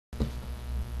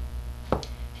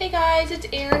Hey guys, it's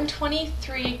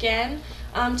Erin23 again.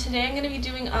 Today I'm going to be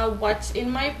doing a what's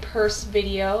in my purse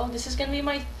video. This is going to be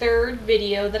my third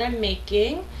video that I'm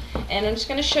making, and I'm just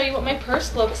going to show you what my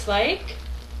purse looks like.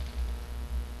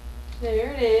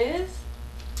 There it is.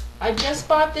 I just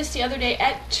bought this the other day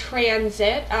at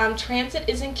Transit. Transit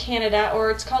is in Canada, or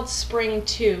it's called Spring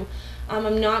 2.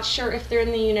 I'm not sure if they're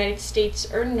in the United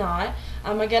States or not.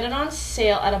 I got it on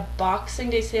sale at a Boxing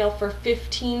Day sale for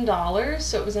 $15,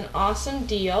 so it was an awesome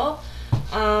deal.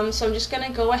 So I'm just going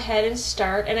to go ahead and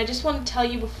start, and I just want to tell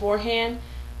you beforehand,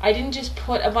 I didn't just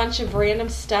put a bunch of random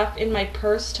stuff in my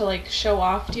purse to like show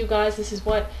off to you guys. This is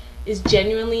what is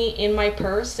genuinely in my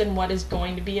purse and what is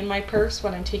going to be in my purse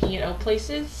when I'm taking it out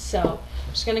places. So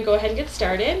I'm just going to go ahead and get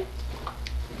started.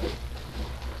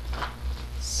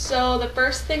 So the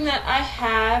first thing that I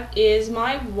have is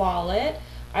my wallet.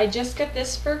 I just got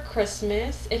this for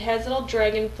Christmas. It has little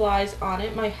dragonflies on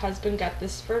it. My husband got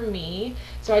this for me.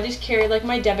 So I just carry like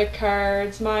my debit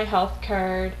cards, my health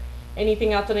card,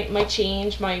 anything else that might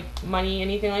change, my money,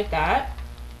 anything like that.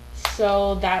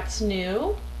 So that's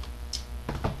new.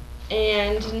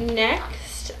 And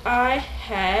next I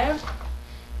have,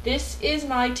 this is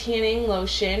my tanning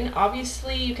lotion.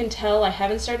 Obviously you can tell I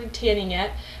haven't started tanning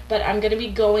yet, but I'm going to be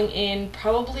going in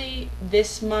probably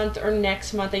this month or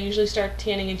next month. I usually start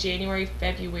tanning in January,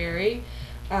 February.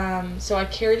 So I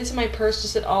carry this in my purse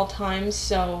just at all times,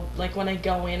 so like when I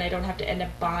go in I don't have to end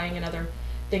up buying another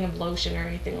thing of lotion or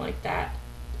anything like that.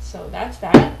 So that's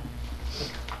that.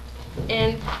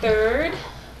 And third,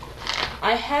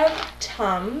 I have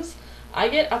Tums. I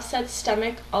get upset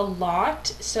stomach a lot,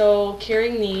 so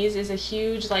carrying these is a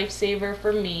huge lifesaver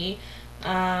for me.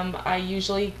 I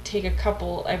usually take a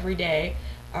couple every day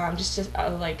just to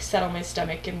like settle my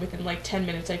stomach, and within like 10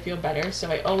 minutes I feel better,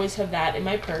 so I always have that in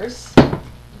my purse.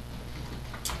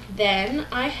 Then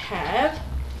I have,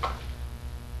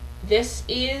 this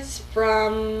is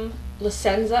from La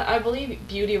Senza, I believe,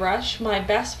 Beauty Rush. My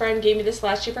best friend gave me this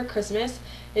last year for Christmas.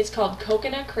 It's called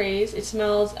Coconut Craze. It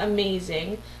smells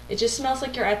amazing. It just smells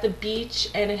like you're at the beach,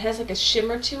 and it has like a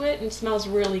shimmer to it, and it smells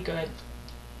really good.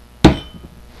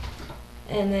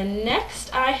 And then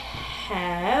next I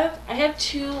have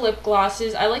two lip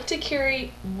glosses. I like to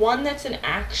carry one that's an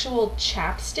actual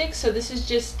chapstick, so this is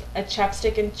just a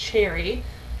chapstick and cherry.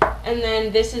 And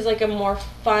then this is like a more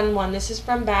fun one. This is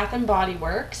from Bath & Body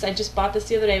Works. I just bought this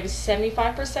the other day. It was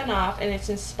 75% off, and it's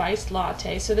in Spiced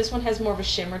Latte. So this one has more of a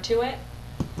shimmer to it.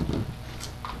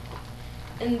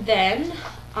 And then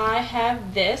I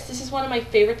have this. This is one of my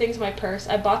favorite things in my purse.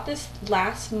 I bought this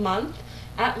last month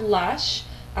at Lush.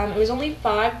 It was only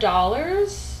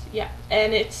 $5. Yeah,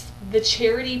 and it's the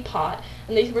charity pot.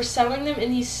 And they were selling them in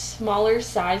these smaller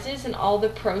sizes, and all the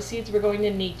proceeds were going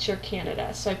to Nature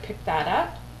Canada. So I picked that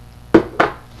up.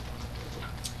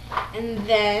 And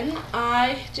then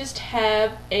I just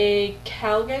have a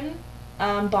Calgon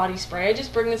body spray. I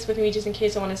just bring this with me just in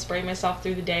case I want to spray myself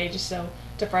through the day, just so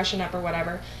to freshen up or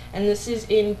whatever. And this is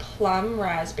in Plum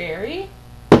Raspberry.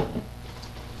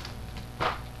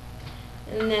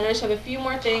 And then I just have a few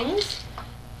more things.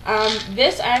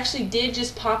 This I actually did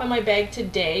just pop in my bag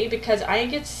today because I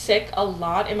get sick a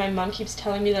lot, and my mom keeps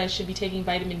telling me that I should be taking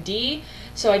vitamin D.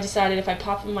 So I decided if I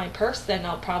pop in my purse, then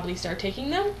I'll probably start taking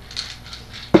them.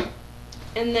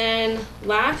 And then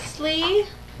lastly,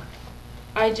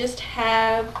 I just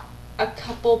have a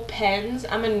couple pens.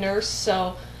 I'm a nurse,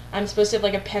 so I'm supposed to have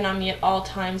like a pen on me at all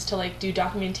times to like do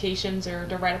documentations or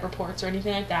to write up reports or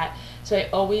anything like that. So I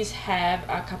always have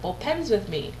a couple pens with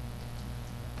me.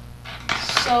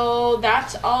 So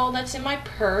that's all that's in my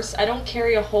purse. I don't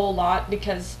carry a whole lot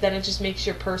because then it just makes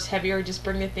your purse heavier. Just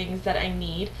bring the things that I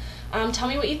need. Tell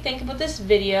me what you think about this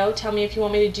video. Tell me if you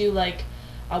want me to do like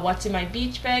a what's in my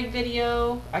beach bag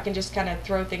video. I can just kind of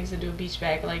throw things into a beach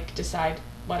bag, like decide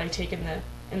what I take in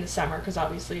the summer, because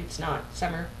obviously it's not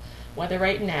summer weather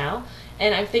right now.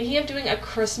 And I'm thinking of doing a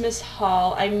Christmas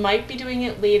haul. I might be doing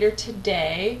it later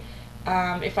today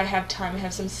if I have time. I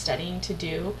have some studying to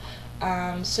do.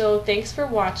 So thanks for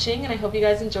watching, and I hope you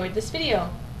guys enjoyed this video.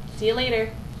 See you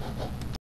later.